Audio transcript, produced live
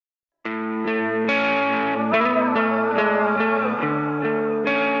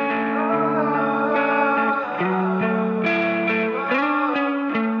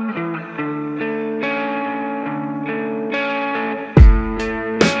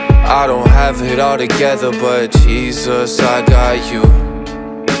I don't have it all together, but Jesus, I got you.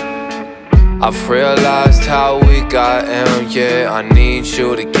 I've realized how we got, and yeah, I need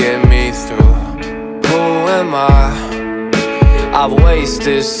you to get me through. Who am I? I've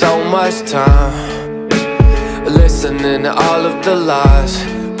wasted so much time listening to all of the lies,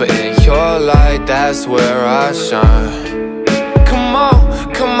 but in your light, that's where I shine. Come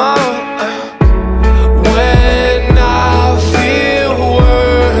on, come on. When I feel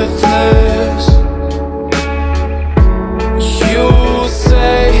worthless, you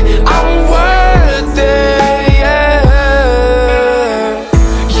say I'm worth it, yeah.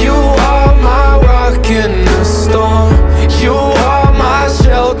 You are my rock in the storm. You are my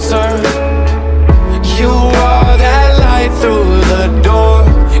shelter. You are that light through the door.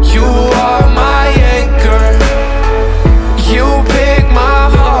 You are my anchor. You pick my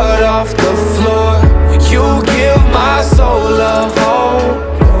heart off the floor. You give my soul a home.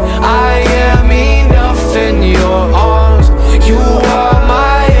 I am enough in your arms. You are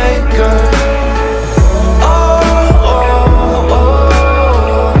my anchor. Oh, oh, oh.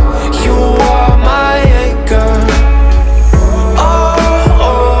 You are my anchor. Oh,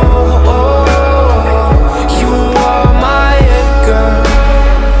 oh, oh. You are my anchor.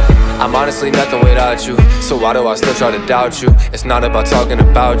 I'm honestly nothing without you, so why do I still try to doubt you? It's not about talking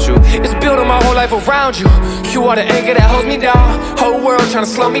about you, it's building my whole life around you. You are the anchor that holds me down. Whole world trying to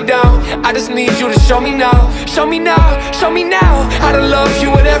slow me down. I just need you to show me now. Show me now, show me now how to love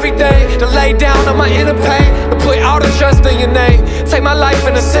you with everything. To lay down on my inner pain, to put all the trust in your name. Take my life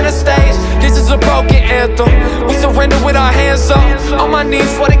in the center stage. This is a broken anthem. We surrender with our hands up. On my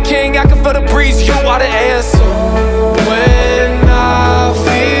knees for the king, I can feel the breeze. You are the answer. When I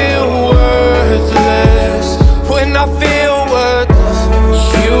feel worthless, when I feel worthless,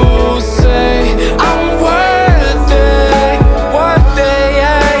 you say I'm worth it,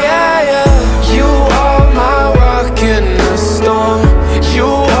 yeah, yeah, yeah. You are my rock in the storm. You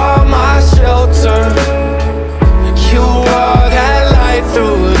are my shelter. You are that light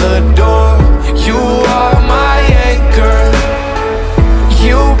through the door. You are my anchor.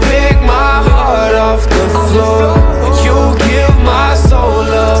 You pick my heart off the floor.